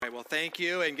right, well, thank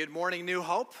you, and good morning, New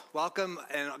Hope. Welcome,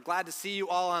 and I'm glad to see you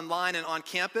all online and on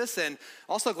campus, and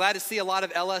also glad to see a lot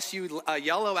of LSU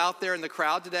yellow out there in the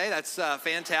crowd today. That's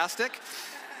fantastic.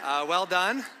 Well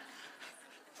done.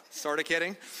 Sort of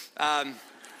kidding.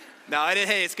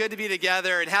 Hey, it's good to be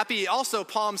together, and happy also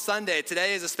Palm Sunday.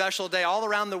 Today is a special day all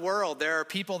around the world. There are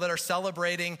people that are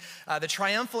celebrating the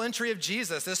triumphal entry of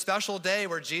Jesus, this special day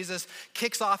where Jesus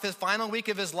kicks off his final week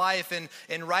of his life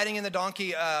and riding in the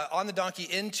donkey, on the donkey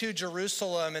into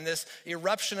Jerusalem, and this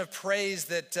eruption of praise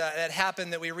that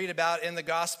happened that we read about in the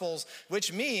Gospels,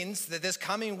 which means that this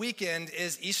coming weekend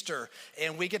is Easter,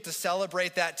 and we get to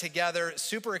celebrate that together.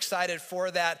 Super excited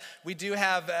for that. We do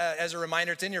have, as a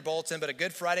reminder, it's in your bulletin, but a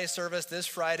Good Friday service this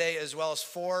Friday, as well as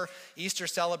 4 Easter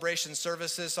celebration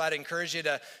services. So I'd encourage you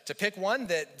to pick one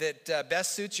that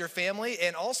best suits your family.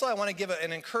 And also I want to give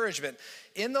an encouragement.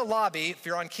 In the lobby, if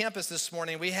you're on campus this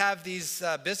morning, we have these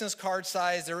business card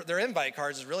size, they're invite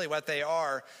cards is really what they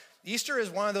are. Easter is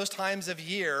one of those times of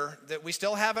year that we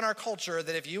still have in our culture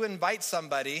that if you invite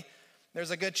somebody,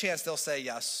 there's a good chance they'll say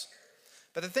yes.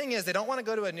 But the thing is, they don't want to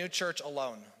go to a new church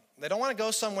alone. They don't want to go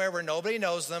somewhere where nobody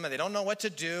knows them and they don't know what to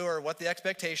do or what the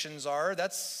expectations are.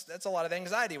 That's a lot of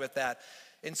anxiety with that.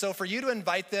 And so for you to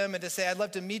invite them and to say, I'd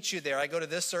love to meet you there. I go to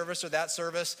this service or that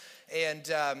service and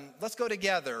let's go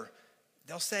together.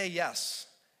 They'll say yes.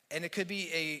 And it could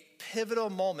be a pivotal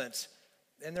moment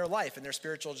in their life, in their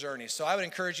spiritual journey. So I would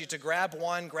encourage you to grab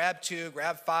 1, grab 2,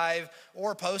 grab 5,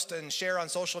 or post and share on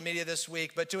social media this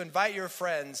week. But to invite your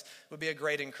friends would be a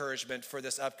great encouragement for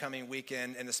this upcoming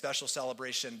weekend and the special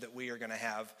celebration that we are going to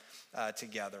have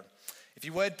together. If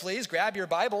you would, please grab your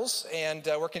Bibles, and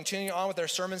we're continuing on with our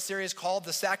sermon series called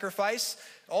The Sacrifice.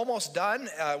 Almost done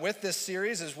with this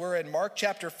series as we're in Mark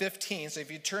chapter 15. So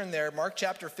if you turn there, Mark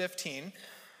chapter 15.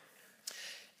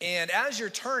 And as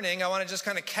you're turning, I want to just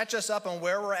kind of catch us up on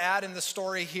where we're at in the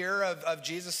story here of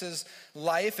Jesus'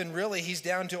 life. And really, he's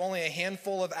down to only a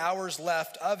handful of hours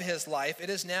left of his life. It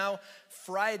is now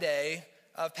Friday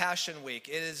of Passion Week.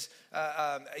 It is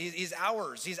he's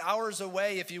hours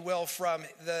away, if you will, from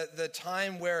the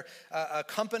time where a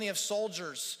company of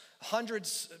soldiers,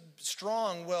 hundreds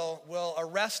strong, will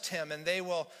arrest him, and they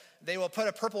will put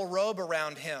a purple robe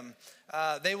around him.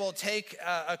 They will take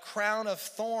a crown of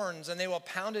thorns and they will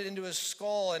pound it into his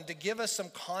skull. And to give us some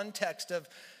context of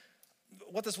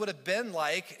what this would have been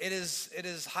like, it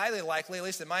is highly likely, at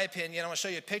least in my opinion, I want to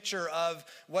show you a picture of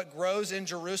what grows in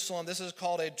Jerusalem. This is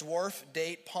called a dwarf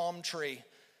date palm tree.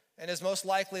 And it's most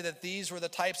likely that these were the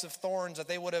types of thorns that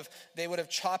they would have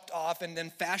chopped off and then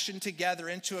fashioned together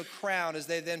into a crown as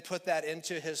they then put that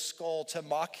into his skull to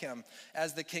mock him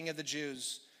as the King of the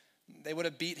Jews. They would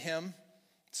have beat him,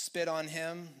 spit on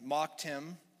him, mocked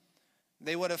him.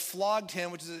 They would have flogged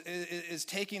him, which is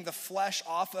taking the flesh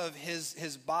off of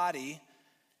his body,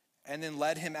 and then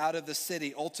led him out of the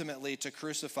city, ultimately to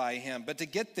crucify him. But to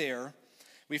get there,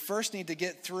 we first need to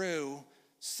get through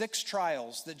 6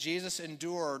 trials that Jesus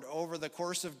endured over the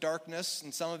course of darkness,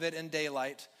 and some of it in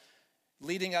daylight,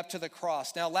 leading up to the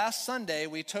cross. Now, last Sunday,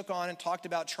 we took on and talked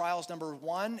about trials number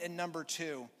 1 and number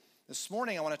 2. This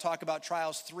morning, I want to talk about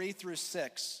trials 3 through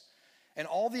 6 and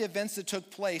all the events that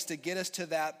took place to get us to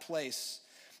that place.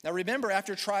 Now, remember,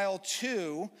 after trial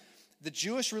 2, the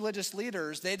Jewish religious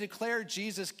leaders, they declared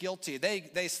Jesus guilty.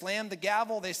 They slammed the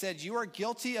gavel. They said, you are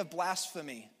guilty of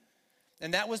blasphemy.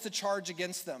 And that was the charge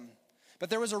against them. But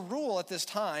there was a rule at this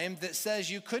time that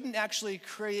says you couldn't actually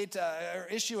create or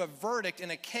issue a verdict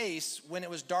in a case when it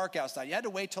was dark outside. You had to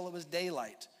wait till it was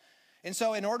daylight. And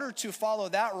so in order to follow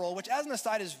that rule, which as an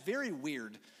aside is very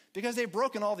weird because they've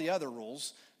broken all the other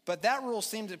rules, but that rule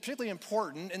seemed particularly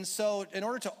important. And so in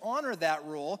order to honor that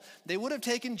rule, they would have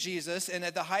taken Jesus, and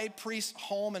at the high priest's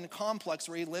home and complex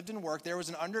where he lived and worked, there was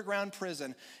an underground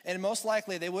prison. And most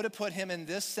likely they would have put him in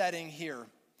this setting here.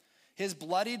 His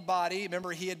bloodied body,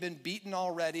 remember he had been beaten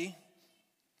already.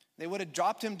 They would have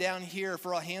dropped him down here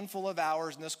for a handful of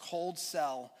hours in this cold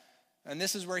cell. And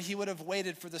this is where he would have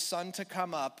waited for the sun to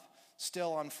come up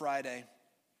still on Friday.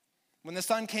 When the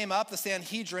sun came up, the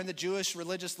Sanhedrin, the Jewish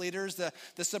religious leaders,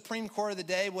 the Supreme Court of the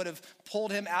day would have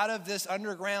pulled him out of this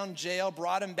underground jail,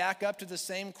 brought him back up to the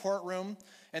same courtroom,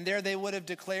 and there they would have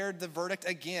declared the verdict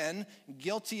again,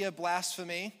 guilty of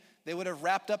blasphemy. They would have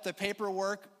wrapped up the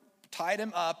paperwork, tied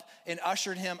him up, and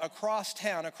ushered him across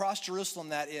town, across Jerusalem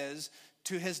that is,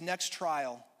 to his next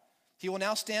trial. He will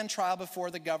now stand trial before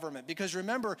the government. Because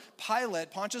remember,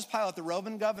 Pontius Pilate, the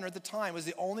Roman governor at the time, was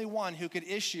the only one who could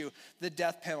issue the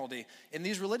death penalty. And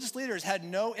these religious leaders had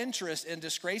no interest in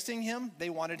disgracing him. They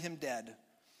wanted him dead.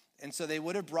 And so they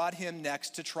would have brought him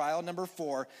next to trial number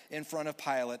 4 in front of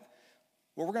Pilate.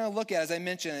 What we're going to look at, as I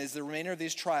mentioned, is the remainder of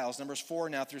these trials, numbers 4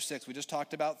 now through 6. We just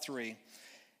talked about 3.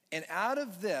 And out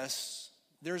of this,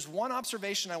 there's one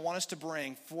observation I want us to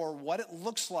bring for what it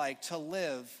looks like to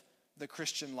live the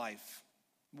Christian life.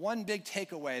 One big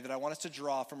takeaway that I want us to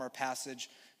draw from our passage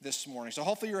this morning. So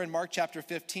hopefully you're in Mark chapter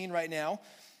 15 right now.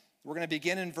 We're going to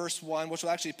begin in verse 1, which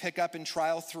will actually pick up in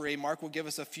trial 3. Mark will give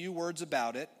us a few words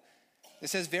about it. It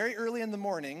says, very early in the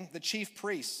morning, the chief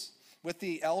priests, with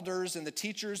the elders and the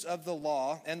teachers of the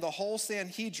law and the whole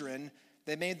Sanhedrin,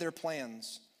 they made their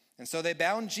plans. And so they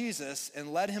bound Jesus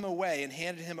and led him away and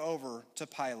handed him over to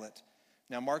Pilate.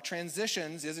 Now, Mark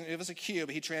transitions, he doesn't give us a cue,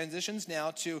 but he transitions now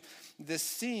to this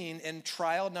scene in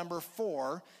trial number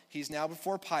 4. He's now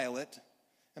before Pilate,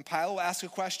 and Pilate will ask a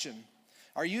question.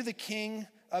 Are you the king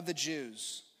of the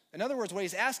Jews? In other words, what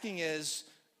he's asking is,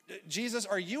 Jesus,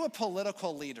 are you a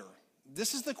political leader?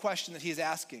 This is the question that he's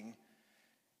asking.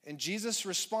 And Jesus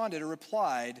responded or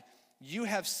replied, you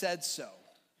have said so.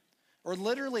 Or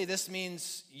literally, this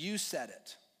means you said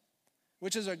it,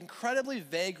 which is an incredibly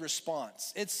vague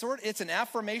response. It's an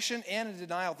affirmation and a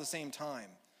denial at the same time.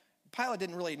 Pilate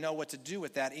didn't really know what to do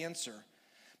with that answer.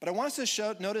 But I want us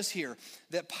to notice here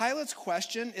that Pilate's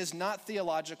question is not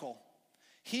theological.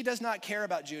 He does not care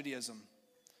about Judaism.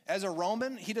 As a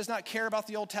Roman, he does not care about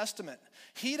the Old Testament.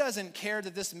 He doesn't care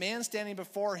that this man standing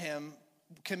before him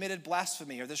committed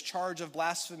blasphemy or this charge of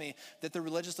blasphemy that the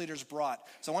religious leaders brought.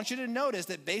 So I want you to notice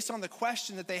that based on the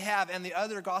question that they have and the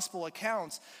other gospel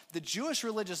accounts, the Jewish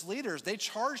religious leaders, they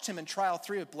charged him in trial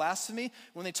 3 with blasphemy.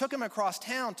 When they took him across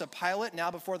town to Pilate,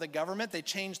 now before the government, they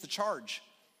changed the charge.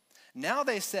 Now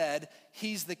they said,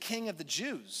 he's the king of the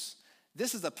Jews.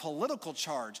 This is a political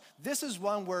charge. This is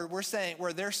one where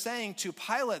they're saying to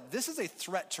Pilate, this is a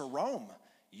threat to Rome.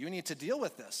 You need to deal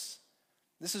with this.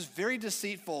 This is very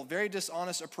deceitful, very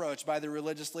dishonest approach by the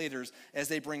religious leaders as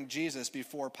they bring Jesus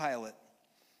before Pilate.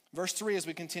 Verse 3, as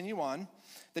we continue on,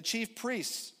 the chief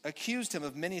priests accused him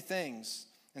of many things.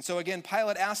 And so again,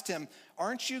 Pilate asked him,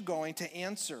 aren't you going to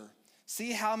answer?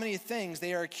 See how many things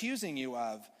they are accusing you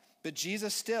of. But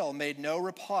Jesus still made no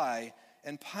reply,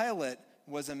 and Pilate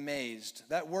was amazed.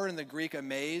 That word in the Greek,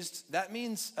 amazed, that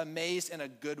means amazed in a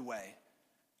good way,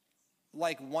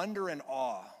 like wonder and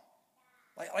awe.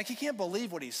 Like he can't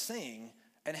believe what he's seeing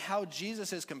and how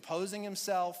Jesus is composing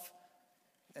himself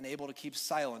and able to keep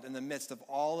silent in the midst of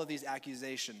all of these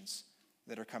accusations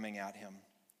that are coming at him.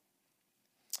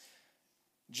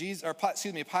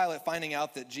 Pilate, finding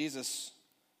out that Jesus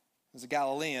was a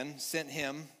Galilean, sent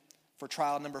him for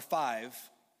trial number 5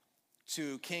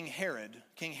 to King Herod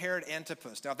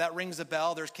Antipas. Now, if that rings a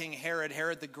bell, there's King Herod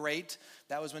the Great.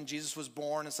 That was when Jesus was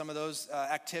born and some of those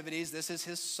activities. This is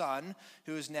his son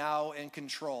who is now in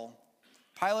control.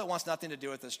 Pilate wants nothing to do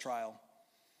with this trial.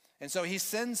 And so he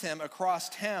sends him across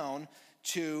town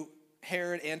to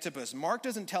Herod Antipas. Mark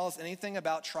doesn't tell us anything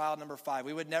about trial number 5.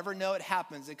 We would never know it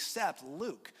happens except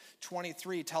Luke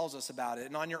 23 tells us about it.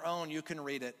 And on your own, you can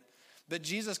read it. But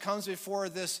Jesus comes before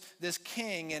this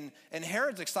king, and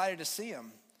Herod's excited to see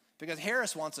him because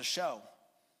Herod wants a show.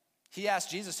 He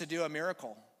asked Jesus to do a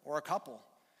miracle or a couple.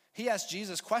 He asked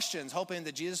Jesus questions, hoping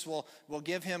that Jesus will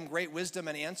give him great wisdom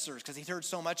and answers because he'd heard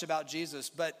so much about Jesus,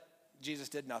 but Jesus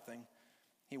did nothing.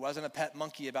 He wasn't a pet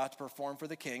monkey about to perform for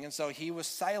the king, and so he was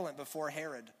silent before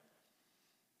Herod.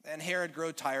 And Herod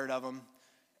grew tired of him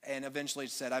and eventually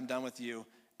said, I'm done with you,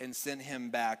 and sent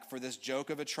him back for this joke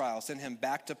of a trial, sent him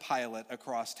back to Pilate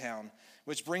across town,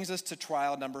 which brings us to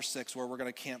trial number 6, where we're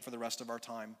going to camp for the rest of our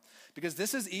time. Because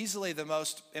this is easily the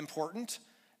most important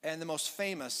and the most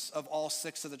famous of all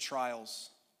 6 of the trials.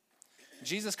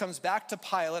 Jesus comes back to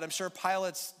Pilate. I'm sure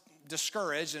Pilate's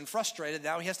discouraged and frustrated.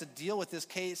 Now he has to deal with this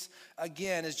case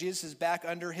again as Jesus is back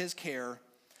under his care.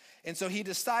 And so he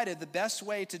decided the best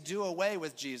way to do away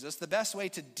with Jesus, the best way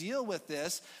to deal with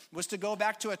this, was to go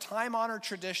back to a time-honored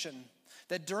tradition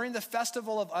that during the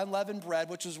festival of unleavened bread,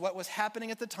 which was what was happening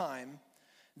at the time,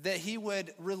 that he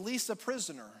would release a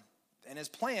prisoner. And his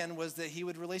plan was that he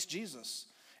would release Jesus,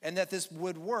 and that this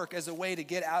would work as a way to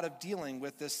get out of dealing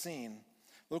with this scene.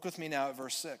 Look with me now at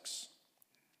verse 6.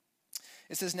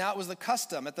 It says, now it was the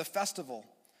custom at the festival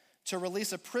to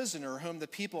release a prisoner whom the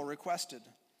people requested.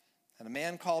 And a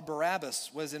man called Barabbas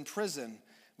was in prison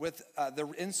with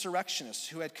the insurrectionists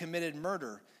who had committed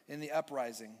murder in the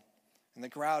uprising. And the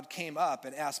crowd came up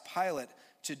and asked Pilate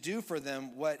to do for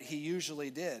them what he usually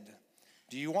did.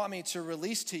 Do you want me to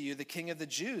release to you the king of the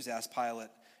Jews? Asked Pilate,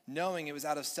 knowing it was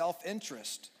out of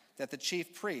self-interest that the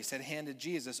chief priests had handed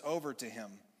Jesus over to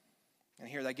him. And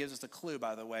here that gives us a clue,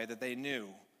 by the way, that they knew.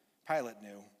 Pilate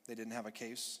knew they didn't have a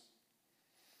case.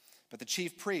 But the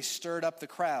chief priests stirred up the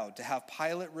crowd to have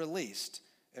Pilate released,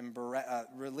 and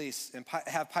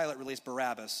have Pilate release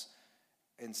Barabbas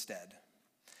instead.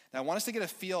 Now, I want us to get a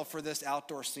feel for this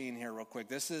outdoor scene here real quick.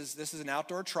 This is an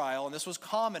outdoor trial, and this was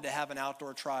common to have an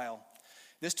outdoor trial.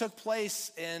 This took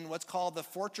place in what's called the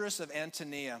Fortress of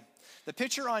Antonia. The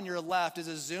picture on your left is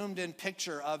a zoomed-in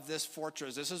picture of this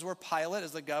fortress. This is where Pilate,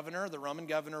 as the governor, the Roman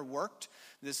governor, worked.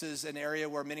 This is an area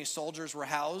where many soldiers were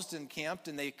housed and camped,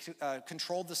 and they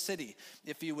controlled the city,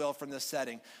 if you will, from this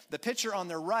setting. The picture on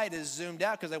the right is zoomed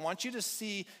out because I want you to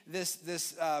see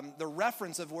the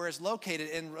reference of where it's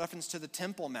located in reference to the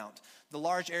Temple Mount. The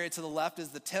large area to the left is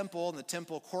the temple and the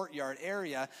temple courtyard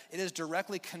area. It is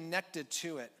directly connected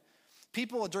to it.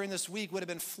 People during this week would have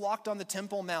been flocked on the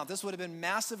Temple Mount. This would have been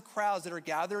massive crowds that are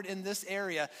gathered in this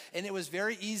area, and it was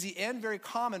very easy and very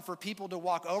common for people to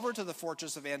walk over to the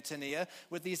Fortress of Antonia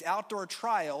with these outdoor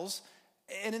trials.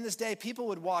 And in this day, people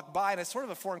would walk by, and it's sort of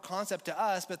a foreign concept to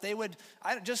us, but they would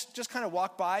just kind of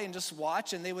walk by and just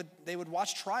watch, and they would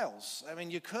watch trials. I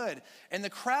mean, you could. In the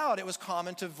crowd, it was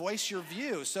common to voice your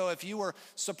view. So if you were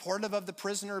supportive of the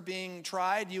prisoner being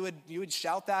tried, you would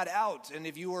shout that out. And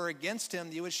if you were against him,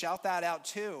 you would shout that out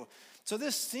too. So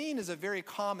this scene is a very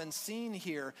common scene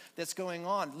here that's going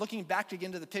on. Looking back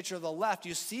again to the picture of the left,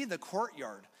 you see the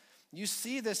courtyard. You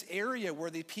see this area where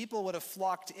the people would have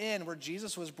flocked in, where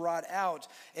Jesus was brought out,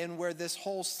 and where this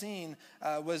whole scene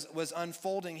was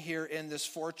unfolding here in this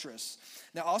fortress.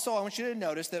 Now, also, I want you to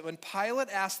notice that when Pilate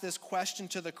asked this question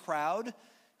to the crowd,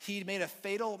 he made a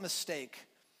fatal mistake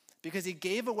because he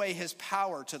gave away his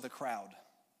power to the crowd.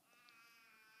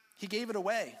 He gave it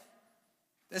away,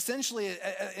 essentially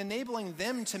enabling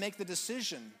them to make the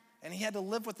decision, and he had to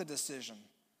live with the decision.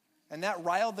 And that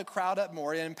riled the crowd up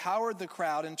more. It empowered the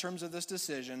crowd in terms of this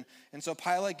decision. And so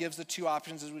Pilate gives the two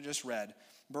options as we just read.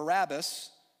 Barabbas,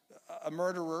 a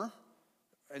murderer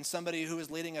and somebody who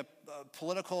is leading a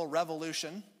political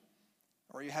revolution,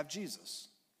 or you have Jesus.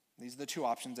 These are the two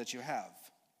options that you have.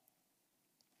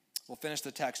 We'll finish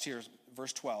the text here,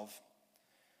 verse 12.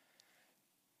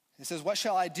 It says, "What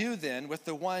shall I do then with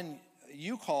the one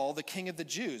you call the King of the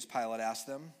Jews?" Pilate asked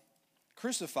them.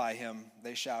 "Crucify him,"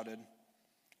 they shouted.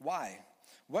 "Why?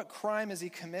 What crime has he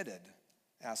committed?"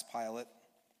 asked Pilate.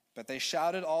 But they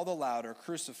shouted all the louder,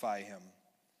 "Crucify him."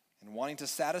 And wanting to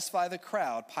satisfy the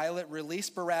crowd, Pilate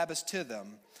released Barabbas to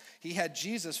them. He had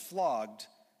Jesus flogged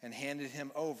and handed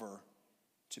him over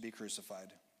to be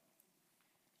crucified.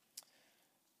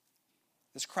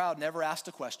 This crowd never asked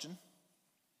a question.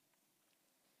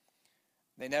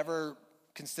 They never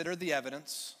considered the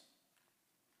evidence.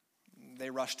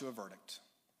 They rushed to a verdict.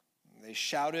 They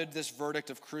shouted this verdict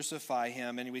of "Crucify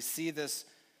him," and we see this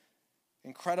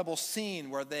incredible scene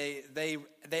where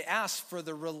they ask for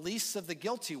the release of the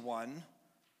guilty one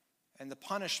and the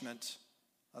punishment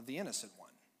of the innocent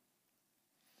one.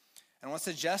 And I want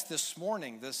to suggest this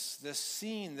morning, this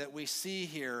scene that we see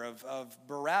here of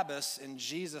Barabbas and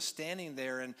Jesus standing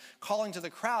there and calling to the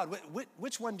crowd,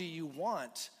 "Which one do you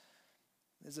want?"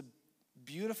 is a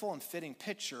beautiful and fitting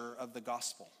picture of the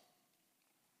gospel.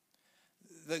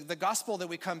 The gospel that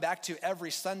we come back to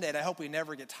every Sunday, and I hope we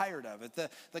never get tired of it.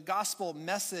 The gospel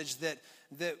message that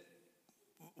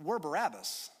we're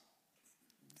Barabbas.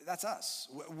 That's us.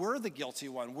 We're the guilty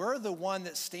one. We're the one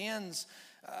that stands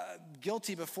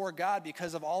guilty before God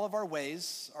because of all of our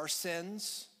ways, our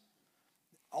sins,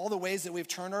 all the ways that we've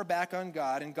turned our back on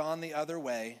God and gone the other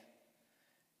way.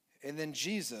 And then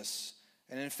Jesus,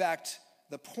 and in fact,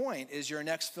 the point is your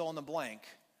next fill in the blank.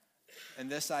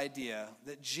 And this idea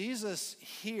that Jesus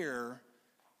here,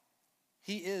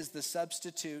 he is the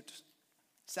substitute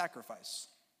sacrifice.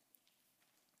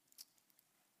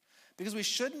 Because we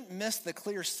shouldn't miss the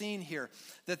clear scene here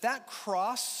that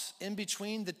cross in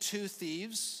between the two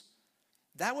thieves,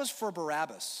 that was for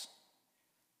Barabbas.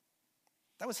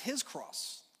 That was his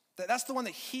cross. That's the one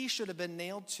that he should have been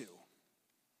nailed to.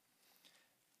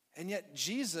 And yet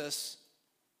Jesus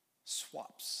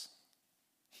swaps.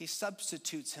 He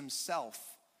substitutes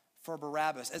himself for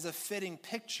Barabbas as a fitting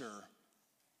picture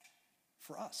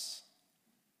for us.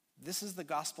 This is the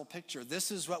gospel picture.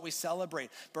 This is what we celebrate.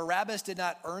 Barabbas did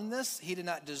not earn this. He did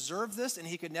not deserve this, and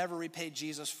he could never repay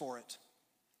Jesus for it.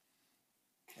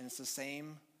 And it's the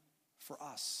same for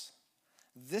us.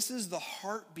 This is the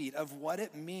heartbeat of what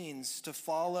it means to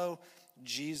follow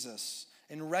Jesus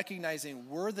in recognizing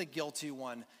we're the guilty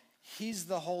one. He's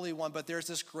the holy one, but there's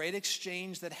this great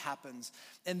exchange that happens.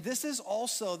 And this is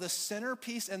also the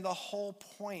centerpiece and the whole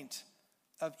point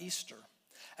of Easter.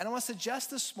 And I want to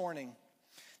suggest this morning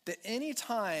that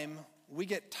anytime we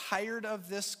get tired of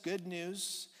this good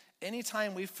news,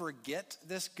 anytime we forget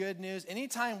this good news,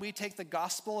 anytime we take the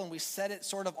gospel and we set it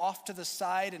sort of off to the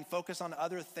side and focus on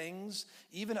other things,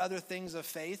 even other things of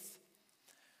faith,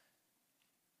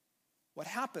 what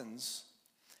happens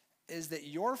is that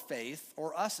your faith,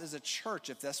 or us as a church,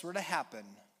 if this were to happen,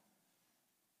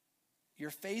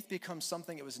 your faith becomes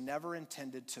something it was never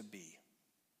intended to be.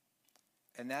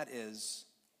 And that is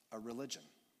a religion.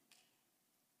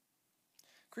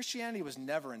 Christianity was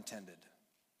never intended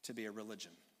to be a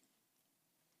religion.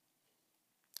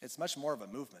 It's much more of a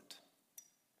movement.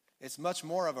 It's much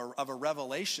more of a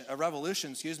revolution.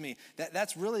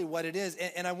 That's really what it is.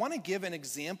 And I want to give an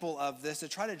example of this to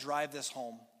try to drive this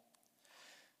home.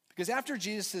 Because after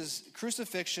Jesus'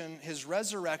 crucifixion, his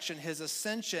resurrection, his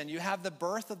ascension, you have the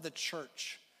birth of the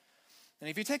church. And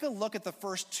if you take a look at the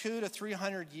first 200 to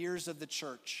 300 years of the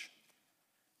church,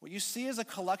 what you see is a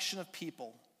collection of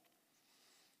people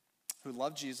who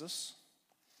loved Jesus,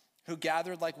 who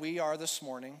gathered like we are this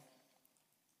morning,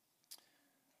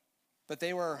 but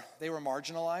they were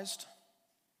marginalized,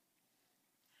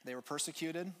 they were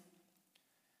persecuted,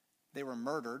 they were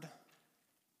murdered.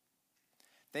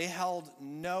 They held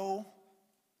no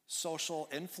social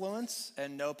influence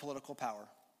and no political power,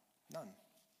 none.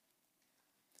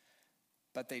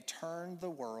 But they turned the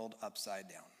world upside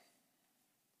down.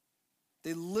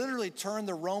 They literally turned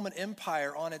the Roman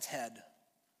Empire on its head.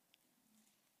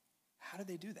 How did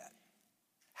they do that?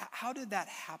 How did that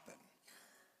happen?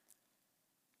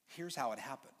 Here's how it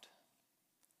happened.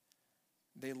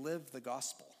 They lived the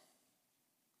gospel.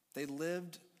 They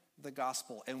lived the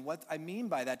gospel. And what I mean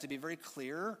by that, to be very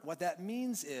clear, what that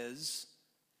means is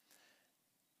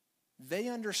they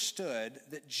understood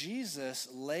that Jesus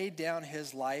laid down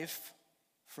his life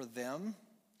for them,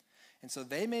 and so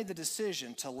they made the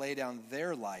decision to lay down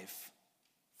their life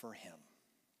for him.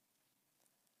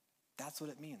 That's what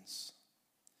it means.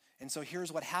 And so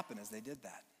here's what happened as they did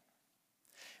that.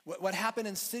 What happened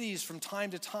in cities from time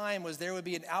to time was there would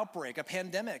be an outbreak, a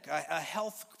pandemic, a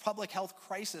public health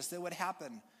crisis that would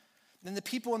happen. Then the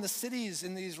people in the cities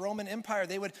in these Roman Empire,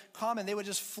 they would come and they would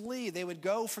just flee. They would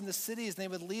go from the cities and they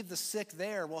would leave the sick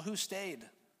there. Well, who stayed?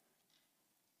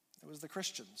 It was the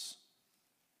Christians.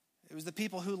 It was the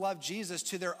people who loved Jesus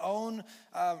to their own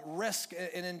risk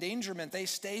and endangerment. They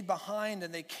stayed behind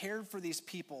and they cared for these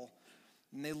people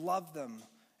and they loved them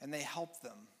and they helped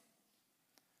them.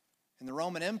 In the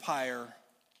Roman Empire,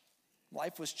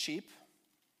 life was cheap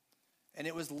and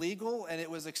it was legal and it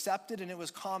was accepted and it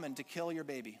was common to kill your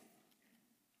baby.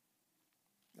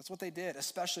 That's what they did,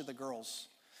 especially the girls.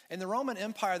 In the Roman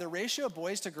Empire, the ratio of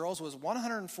boys to girls was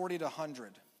 140 to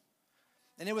 100.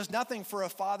 And it was nothing for a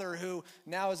father who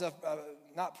now is a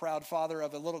not proud father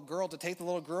of a little girl to take the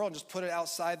little girl and just put it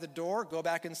outside the door, go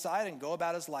back inside, and go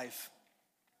about his life.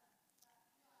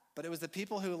 But it was the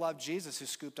people who loved Jesus who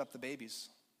scooped up the babies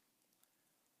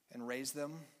and raised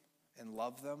them and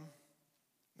loved them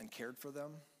and cared for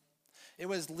them. It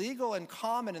was legal and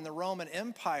common in the Roman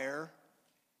Empire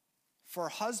for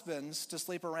husbands to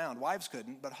sleep around. Wives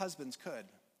couldn't, but husbands could.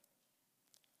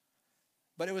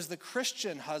 But it was the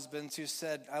Christian husbands who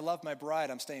said, I love my bride,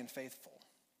 I'm staying faithful.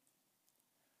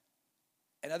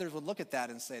 And others would look at that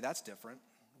and say, that's different.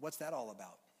 What's that all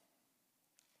about?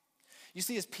 You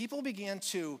see, as people began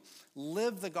to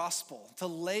live the gospel, to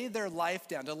lay their life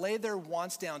down, to lay their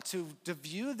wants down, to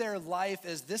view their life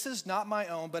as this is not my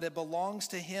own, but it belongs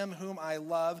to him whom I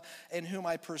love and whom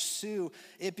I pursue,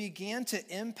 it began to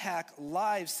impact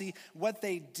lives. See, what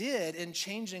they did in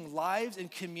changing lives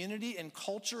and community and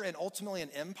culture and ultimately an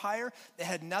empire, it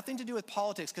had nothing to do with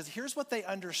politics, because here's what they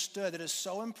understood that is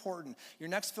so important. Your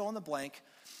next fill in the blank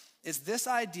is this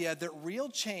idea that real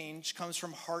change comes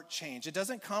from heart change. It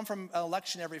doesn't come from an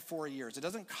election every 4 years. It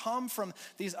doesn't come from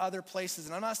these other places.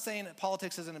 And I'm not saying that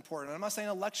politics isn't important. I'm not saying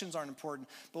elections aren't important.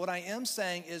 But what I am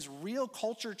saying is real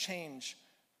culture change,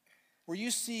 where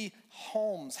you see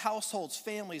homes, households,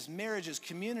 families, marriages,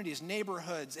 communities,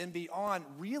 neighborhoods, and beyond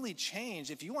really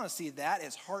change. If you want to see that,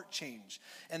 it's heart change.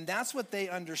 And that's what they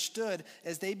understood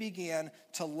as they began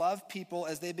to love people,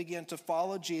 as they began to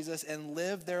follow Jesus and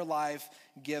live their life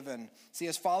given. See,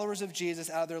 as followers of Jesus,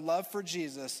 out of their love for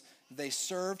Jesus, they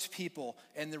served people.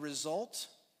 And the result,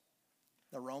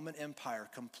 the Roman Empire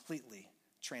completely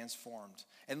transformed.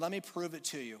 And let me prove it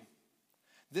to you.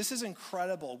 This is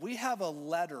incredible. We have a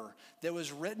letter that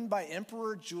was written by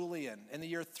Emperor Julian in the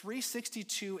year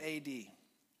 362 AD.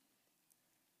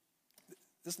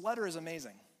 This letter is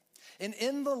amazing. And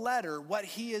in the letter, what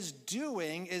he is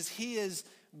doing is he is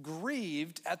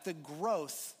grieved at the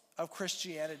growth of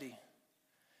Christianity,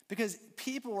 because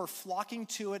people were flocking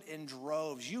to it in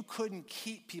droves. You couldn't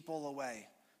keep people away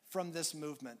from this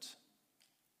movement.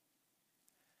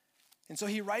 And so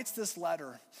he writes this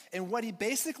letter. And what he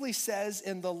basically says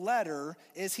in the letter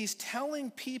is he's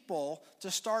telling people to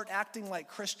start acting like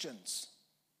Christians.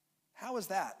 How is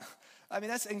that? I mean,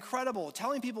 that's incredible.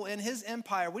 Telling people in his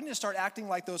empire, we need to start acting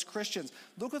like those Christians.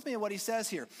 Look with me at what he says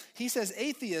here. He says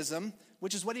atheism,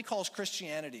 which is what he calls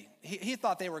Christianity. He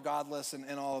thought they were godless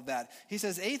and all of that. He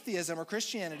says atheism or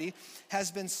Christianity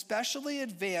has been specially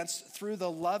advanced through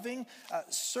the loving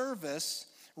service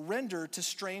rendered to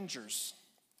strangers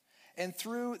and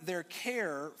through their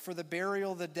care for the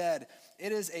burial of the dead.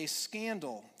 It is a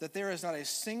scandal that there is not a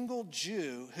single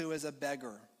Jew who is a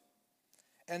beggar,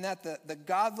 and that the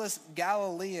godless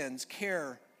Galileans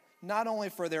care not only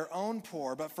for their own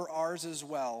poor, but for ours as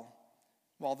well,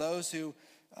 while those who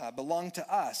belong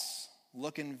to us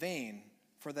look in vain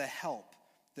for the help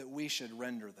that we should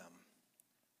render them.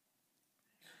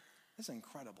 This is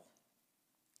incredible.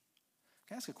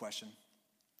 Can I ask a question?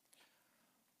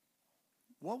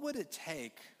 What would it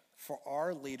take for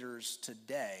our leaders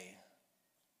today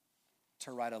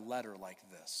to write a letter like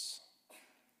this?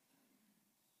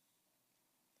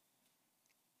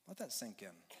 Let that sink in.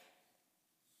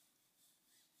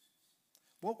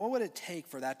 What would it take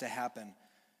for that to happen?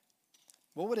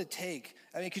 What would it take?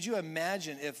 I mean, could you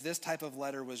imagine if this type of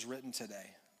letter was written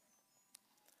today?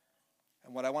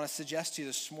 And what I want to suggest to you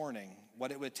this morning, what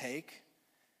it would take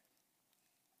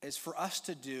is for us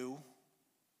to do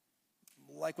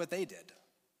like what they did.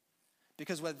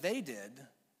 Because what they did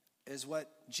is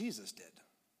what Jesus did.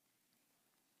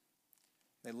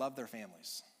 They loved their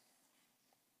families.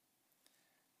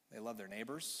 They loved their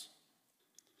neighbors.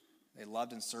 They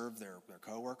loved and served their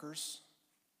coworkers.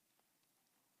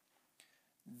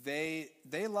 They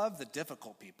loved the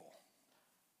difficult people.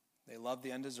 They loved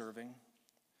the undeserving.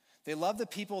 They loved the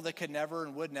people that could never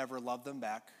and would never love them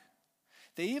back.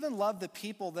 They even loved the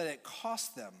people that it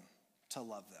cost them to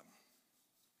love them.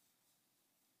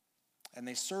 And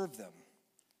they served them.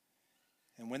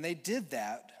 And when they did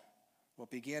that, what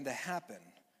began to happen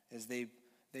is they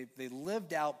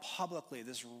lived out publicly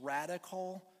this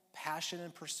radical passion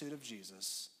and pursuit of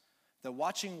Jesus. The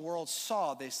watching world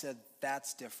saw, they said,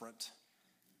 that's different.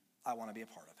 I want to be a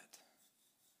part of it.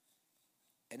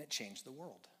 And it changed the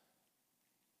world.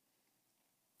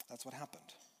 That's what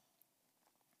happened.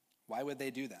 Why would they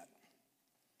do that?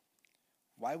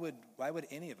 Why would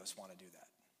any of us want to do that?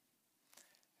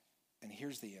 And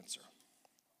here's the answer.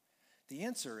 The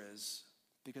answer is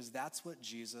because that's what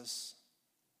Jesus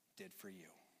did for you.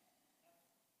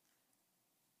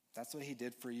 That's what he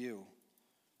did for you.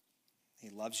 He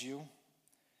loves you.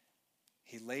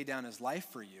 He laid down his life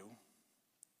for you.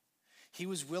 He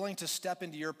was willing to step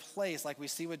into your place, like we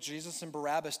see with Jesus and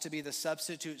Barabbas, to be the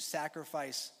substitute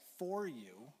sacrifice for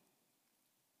you,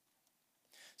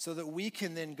 so that we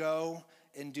can then go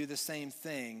and do the same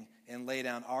thing and lay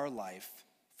down our life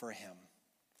for him.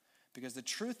 Because the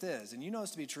truth is, and you know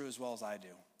this to be true as well as I do,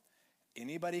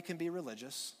 anybody can be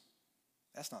religious.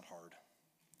 That's not hard.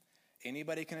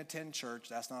 Anybody can attend church.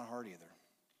 That's not hard either.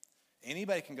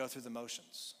 Anybody can go through the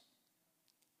motions.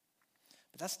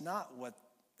 But that's not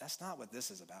what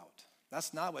this is about.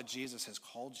 That's not what Jesus has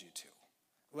called you to.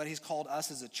 What he's called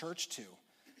us as a church to.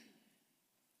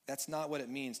 That's not what it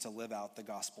means to live out the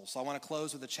gospel. So I want to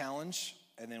close with a challenge,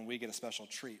 and then we get a special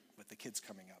treat with the kids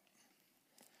coming up.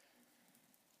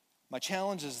 My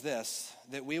challenge is this,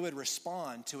 that we would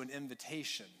respond to an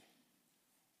invitation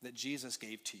that Jesus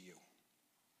gave to you.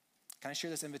 Can I share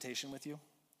this invitation with you?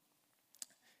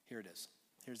 Here it is.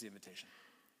 Here's the invitation.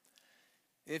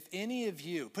 If any of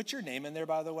you, put your name in there,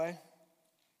 by the way.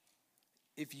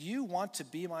 If you want to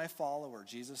be my follower,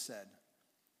 Jesus said,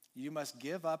 you must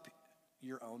give up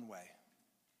your own way.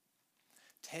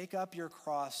 Take up your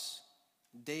cross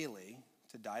daily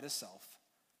to die to self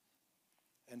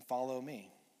and follow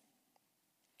me.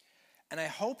 And I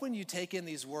hope when you take in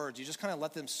these words, you just kind of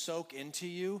let them soak into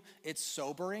you. It's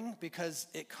sobering because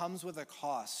it comes with a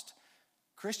cost.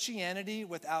 Christianity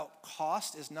without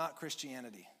cost is not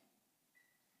Christianity.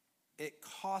 It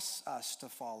costs us to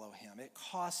follow him. It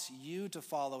costs you to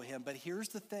follow him. But here's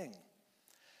the thing.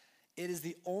 It is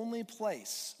the only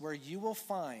place where you will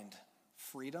find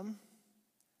freedom,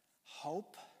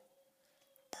 hope,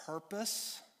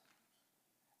 purpose,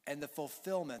 and the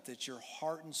fulfillment that your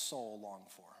heart and soul long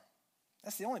for.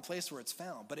 That's the only place where it's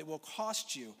found, but it will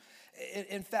cost you.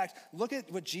 In fact, look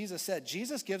at what Jesus said.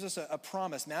 Jesus gives us a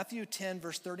promise. Matthew 10,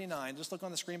 verse 39. Just look on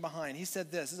the screen behind. He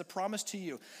said this is a promise to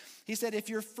you. He said, if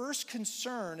your first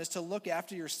concern is to look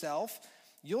after yourself,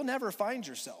 you'll never find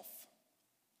yourself.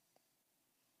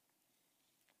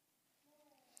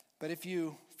 But if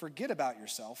you forget about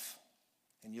yourself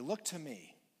and you look to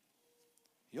me,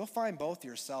 you'll find both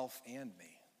yourself and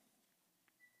me.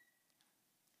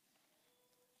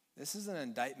 This is an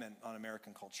indictment on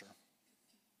American culture.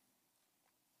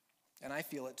 And I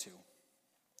feel it too.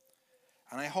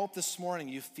 And I hope this morning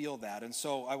you feel that. And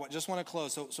so I just want to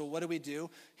close. So what do?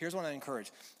 Here's what I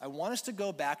encourage. I want us to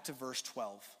go back to verse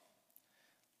 12.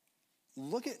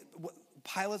 Look at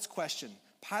Pilate's question.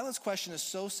 Pilate's question is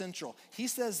so central. He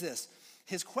says this.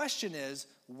 His question is,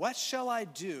 what shall I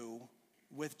do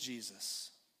with Jesus?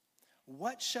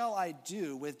 What shall I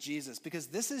do with Jesus? Because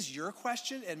this is your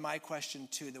question and my question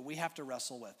too that we have to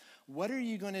wrestle with. What are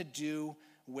you going to do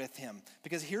with him?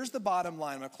 Because here's the bottom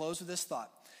line. I'm going to close with this thought.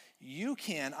 You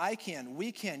can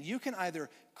either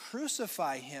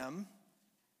crucify him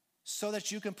so that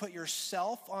you can put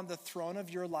yourself on the throne of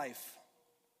your life.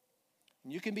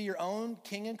 And you can be your own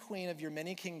king and queen of your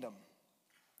mini kingdom.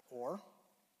 Or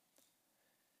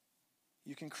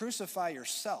you can crucify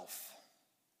yourself.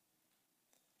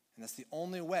 And that's the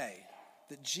only way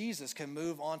that Jesus can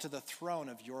move onto the throne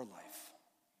of your life,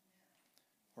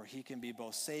 where he can be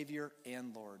both Savior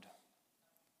and Lord.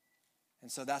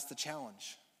 And so that's the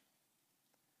challenge.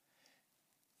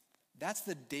 That's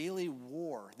the daily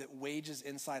war that wages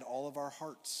inside all of our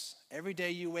hearts. Every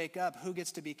day you wake up, who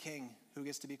gets to be king? Who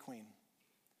gets to be queen?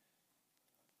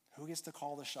 Who gets to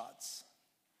call the shots?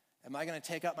 Am I going to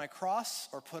take up my cross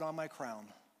or put on my crown?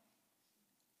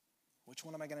 Which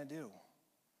one am I going to do?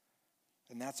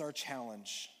 And that's our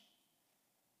challenge.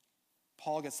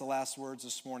 Paul gets the last words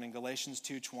this morning, Galatians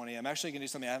 2:20. I'm actually going to do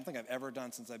something I don't think I've ever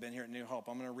done since I've been here at New Hope.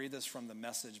 I'm going to read this from the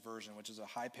Message version, which is a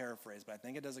high paraphrase, but I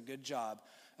think it does a good job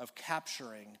of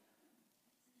capturing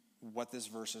what this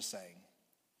verse is saying.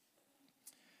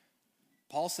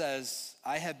 Paul says,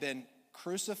 I have been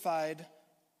crucified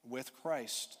with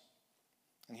Christ.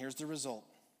 And here's the result.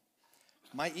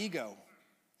 My ego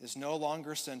is no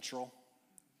longer central.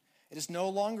 It is no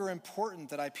longer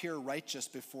important that I appear righteous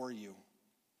before you,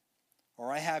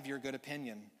 or I have your good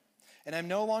opinion. And I'm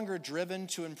no longer driven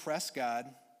to impress God.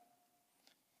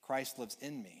 Christ lives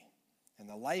in me. And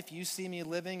the life you see me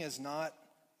living is not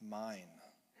mine,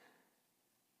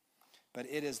 but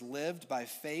it is lived by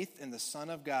faith in the Son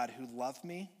of God who loved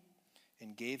me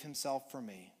and gave himself for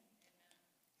me.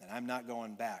 And I'm not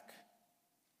going back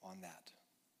on that.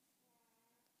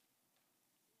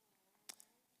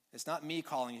 It's not me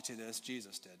calling you to this,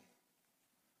 Jesus did.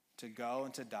 To go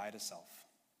and to die to self.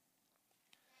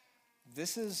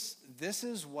 This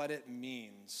is what it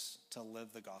means to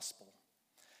live the gospel.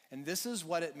 And this is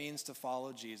what it means to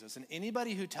follow Jesus. And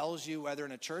anybody who tells you, whether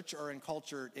in a church or in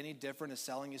culture, any different is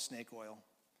selling you snake oil.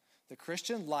 The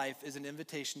Christian life is an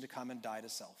invitation to come and die to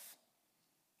self.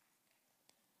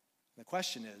 The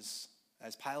question is,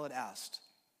 as Pilate asked,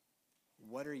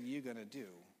 what are you going to do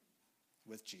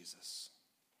with Jesus?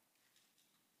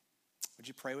 Would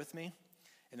you pray with me?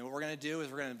 And then what we're going to do is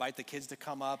we're going to invite the kids to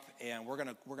come up, and we're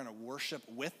going to worship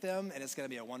with them, and it's going to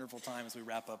be a wonderful time as we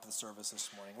wrap up the service this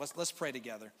morning. Let's pray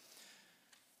together.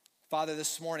 Father,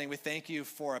 this morning we thank you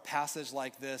for a passage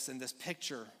like this and this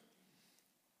picture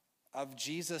of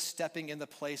Jesus stepping in the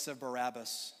place of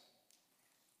Barabbas,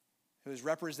 who is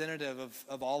representative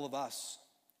of all of us.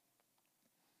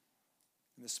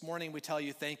 And this morning we tell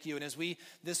you thank you. And as we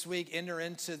this week enter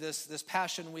into this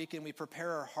Passion Week and we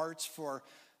prepare our hearts for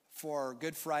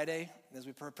Good Friday, as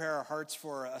we prepare our hearts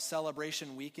for a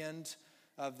celebration weekend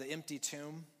of the empty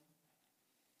tomb,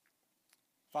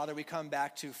 Father, we come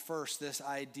back to first this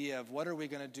idea of what are we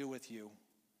going to do with you?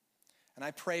 And I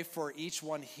pray for each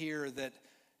one here that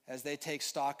as they take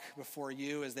stock before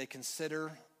you, as they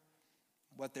consider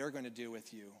what they're going to do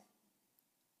with you,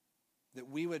 that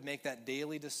we would make that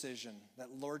daily decision, that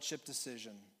lordship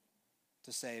decision,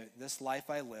 to say, this life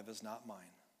I live is not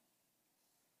mine,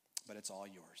 but it's all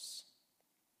yours.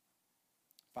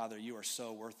 Father, you are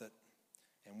so worth it,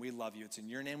 and we love you. It's in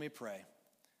your name we pray.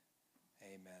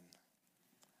 Amen.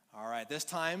 All right, this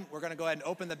time we're going to go ahead and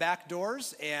open the back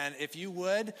doors, and if you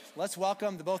would, let's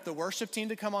welcome both the worship team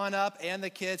to come on up and the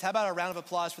kids. How about a round of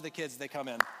applause for the kids as they come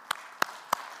in?